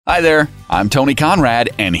Hi there, I'm Tony Conrad,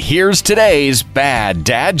 and here's today's bad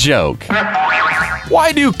dad joke.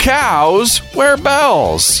 Why do cows wear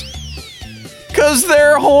bells? 'Cause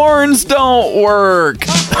their horns don't work.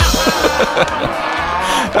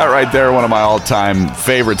 That right there, one of my all-time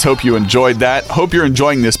favorites. Hope you enjoyed that. Hope you're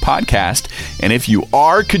enjoying this podcast. And if you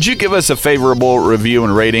are, could you give us a favorable review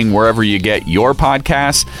and rating wherever you get your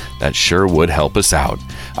podcasts? That sure would help us out.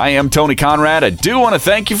 I am Tony Conrad. I do want to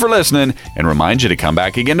thank you for listening and remind you to come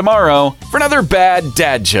back again tomorrow for another bad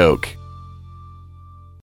dad joke.